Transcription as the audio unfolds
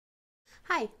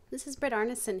Hi, this is Britt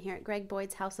Arneson here at Greg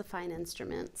Boyd's House of Fine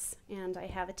Instruments, and I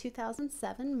have a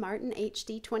 2007 Martin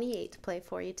HD-28 to play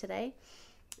for you today.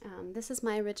 This is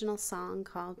my original song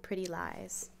called Pretty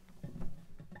Lies.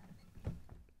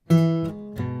 Sister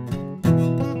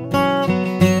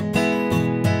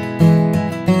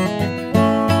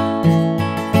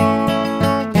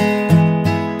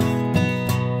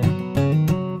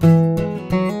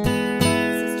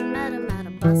met him at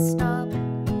a bus stop.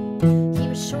 He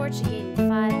was short, she gave him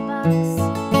 $5.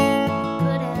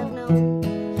 Could have known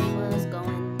he was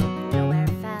going nowhere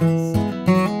fast.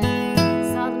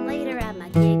 Saw them later at my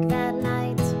gig that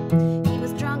night. He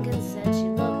was drunk and said she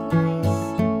looked nice.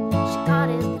 She caught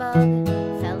his bug,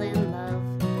 fell in love,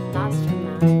 lost her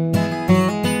mind.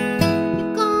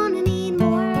 You're gonna need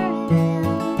more of him.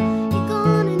 You're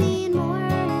gonna need more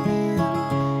of him.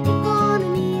 You're gonna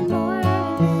need more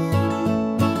of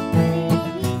him. Pretty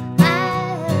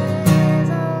lies,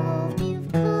 oh,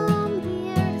 you've come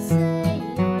here to say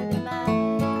your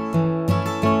goodbyes.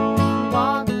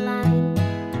 Walk the line,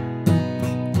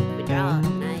 we draw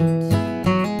tonight.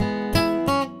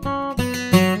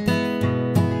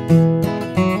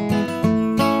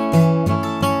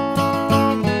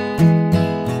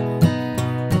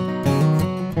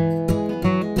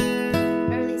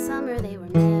 Early summer they were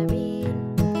married.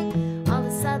 All of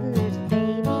a sudden there's a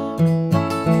baby,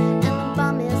 and the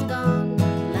bum is gone.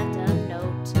 Left a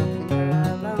note to her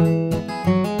alone.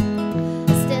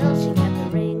 Still she kept the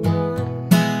ring on,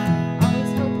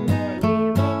 always hoping for a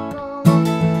miracle,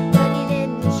 but he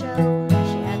didn't show.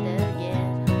 She had to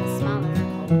get a smaller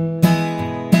hole.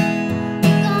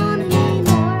 You're gonna need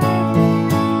more of him.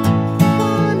 You're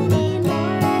gonna need more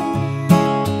of him.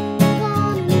 You're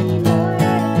gonna need more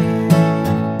of him.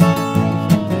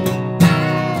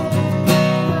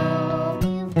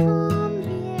 You've come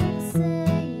here to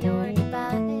say your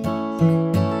goodbyes.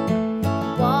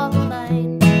 Walk the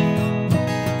line,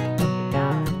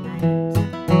 dark night.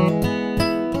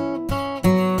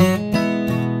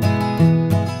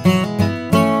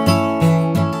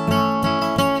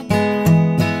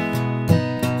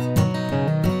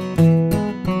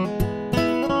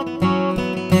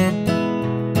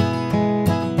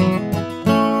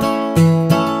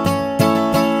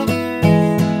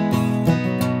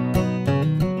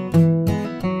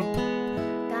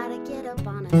 Gotta get up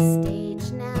on a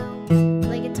stage now.